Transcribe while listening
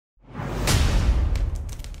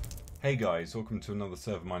Hey guys, welcome to another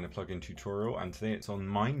ServerMiner plugin tutorial, and today it's on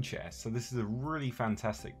MineChess. So this is a really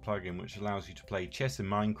fantastic plugin which allows you to play chess in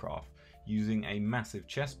Minecraft using a massive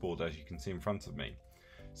chessboard, as you can see in front of me.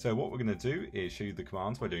 So what we're going to do is show you the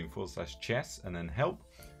commands by doing /chess and then help,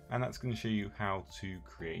 and that's going to show you how to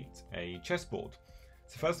create a chessboard.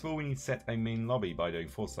 So first of all, we need to set a main lobby by doing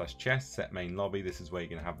 /chess, set main lobby. This is where you're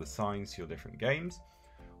going to have the signs to your different games.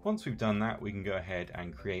 Once we've done that, we can go ahead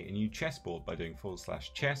and create a new chessboard by doing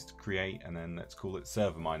 /chess, create, and then let's call it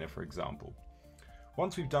ServerMiner, for example.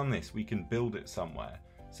 Once we've done this, we can build it somewhere.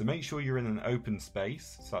 So make sure you're in an open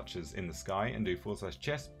space, such as in the sky, and do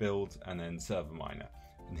 /chess, build, and then ServerMiner.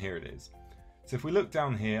 And here it is. So if we look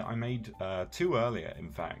down here, I made two earlier,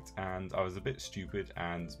 in fact, and I was a bit stupid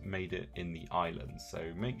and made it in the islands.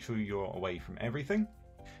 So make sure you're away from everything.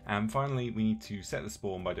 And finally, we need to set the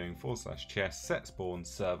spawn by doing /chess, set spawn,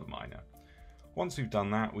 ServerMiner. Once we've done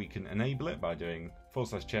that, we can enable it by doing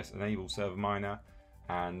 /chess, enable ServerMiner,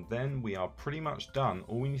 and then we are pretty much done.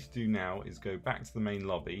 All we need to do now is go back to the main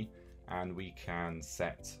lobby and we can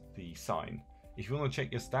set the sign. If you want to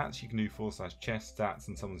check your stats, you can do /chess stats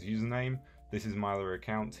and someone's username. This is my other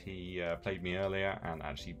account. He played me earlier and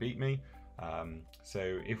actually beat me.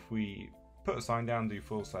 So if we put a sign down, do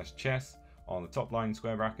 /chess, on the top line,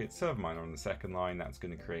 square brackets, ServerMiner on the second line, that's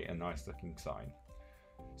going to create a nice looking sign.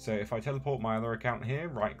 So if I teleport my other account here,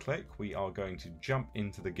 right click, we are going to jump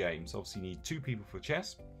into the game. So obviously you need 2 people for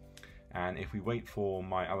chess. And if we wait for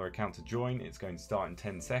my other account to join, it's going to start in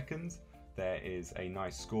 10 seconds. There is a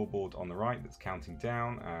nice scoreboard on the right that's counting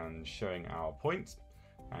down and showing our points.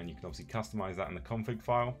 And you can obviously customize that in the config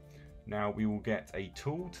file. Now we will get a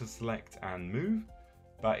tool to select and move,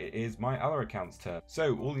 but it is my other account's turn.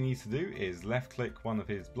 So all he needs to do is left click one of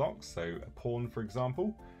his blocks, so a pawn for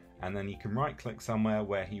example, and then he can right click somewhere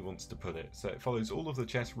where he wants to put it. So it follows all of the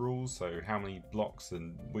chess rules, so how many blocks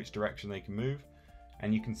and which direction they can move.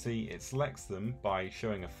 And you can see it selects them by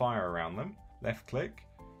showing a fire around them, left click,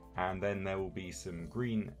 and then there will be some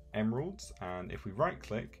green emeralds, and if we right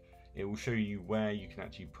click, it will show you where you can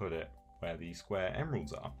actually put it, where the square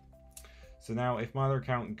emeralds are. So now if my other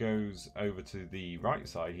account goes over to the right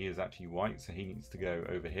side, he is actually white, so he needs to go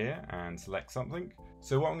over here and select something.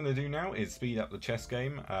 So what I'm going to do now is speed up the chess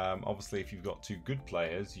game. Obviously if you've got 2 good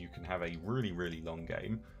players, you can have a really long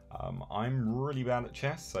game. I'm really bad at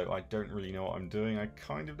chess, so I don't really know what I'm doing. I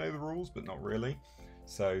kind of know the rules, but not really.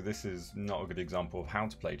 So this is not a good example of how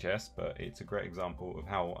to play chess, but it's a great example of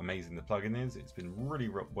how amazing the plugin is. It's been really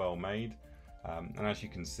well made. And as you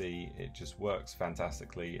can see, it just works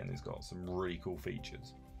fantastically and it's got some really cool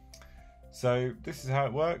features. So this is how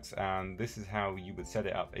it works, and this is how you would set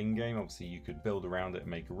it up in-game. Obviously you could build around it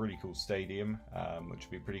and make a really cool stadium, which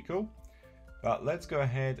would be pretty cool. But let's go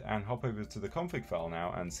ahead and hop over to the config file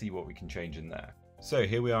now and see what we can change in there. So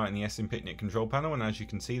here we are in the SMPicnic control panel, and as you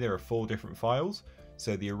can see there are 4 different files.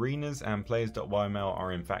 So the arenas and players.yml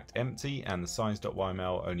are in fact empty, and the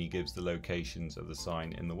signs.yml only gives the locations of the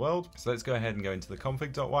sign in the world. So let's go ahead and go into the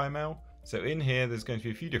config.yml. So in here there's going to be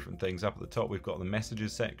a few different things. Up at the top we've got the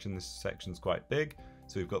messages section. This section's quite big.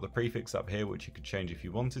 So we've got the prefix up here, which you could change if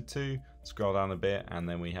you wanted to. Scroll down a bit and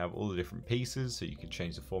then we have all the different pieces, so you could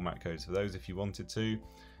change the format codes for those if you wanted to.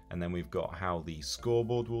 And then we've got how the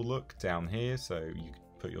scoreboard will look down here, so you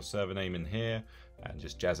could put your server name in here and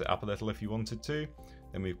just jazz it up a little if you wanted to.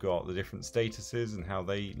 Then we've got the different statuses and how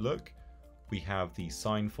they look. We have the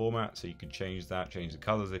sign format, so you could change that, change the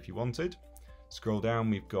colors if you wanted. Scroll down,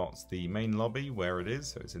 we've got the main lobby where it is,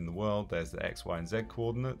 so it's in the world. There's the X, Y, and Z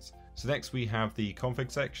coordinates. So next we have the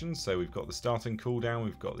config section. So we've got the starting cooldown,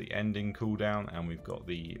 we've got the ending cooldown, and we've got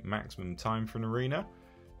the maximum time for an arena.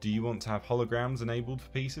 Do you want to have holograms enabled for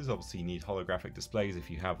pieces? Obviously you need holographic displays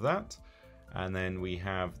if you have that. And then we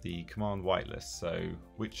have the command whitelist, so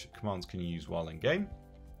which commands can you use while in game.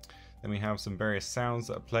 Then we have some various sounds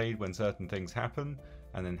that are played when certain things happen,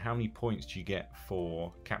 and then how many points do you get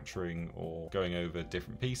for capturing or going over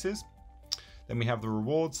different pieces. Then we have the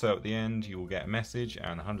rewards, so at the end you will get a message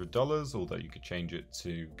and $100, although you could change it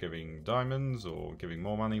to giving diamonds or giving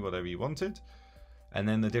more money, whatever you wanted. And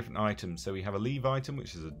then the different items, so we have a leave item,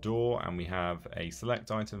 which is a door, and we have a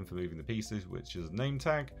select item for moving the pieces, which is a name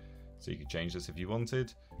tag, so you could change this if you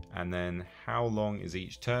wanted. And then how long is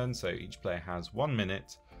each turn, so each player has 1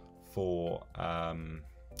 minute for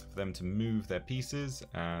them to move their pieces,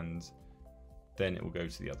 and then it will go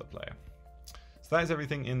to the other player. So that is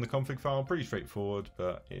everything in the config file. Pretty straightforward,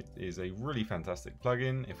 but it is a really fantastic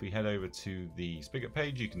plugin. If we head over to the spigot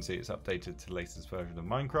page, you can see it's updated to the latest version of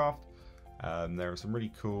Minecraft. There are some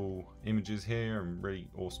really cool images here and really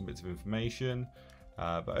awesome bits of information,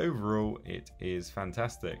 but overall it is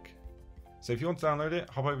fantastic. So if you want to download it,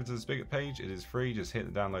 hop over to the Spigot page. It is free. Just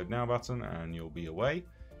hit the download now button and you'll be away.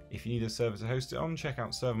 If you need a server to host it on, check out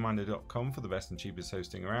ServerMiner.com for the best and cheapest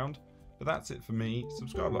hosting around. But that's it for me.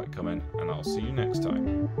 Subscribe, like, comment, and I'll see you next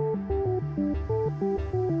time.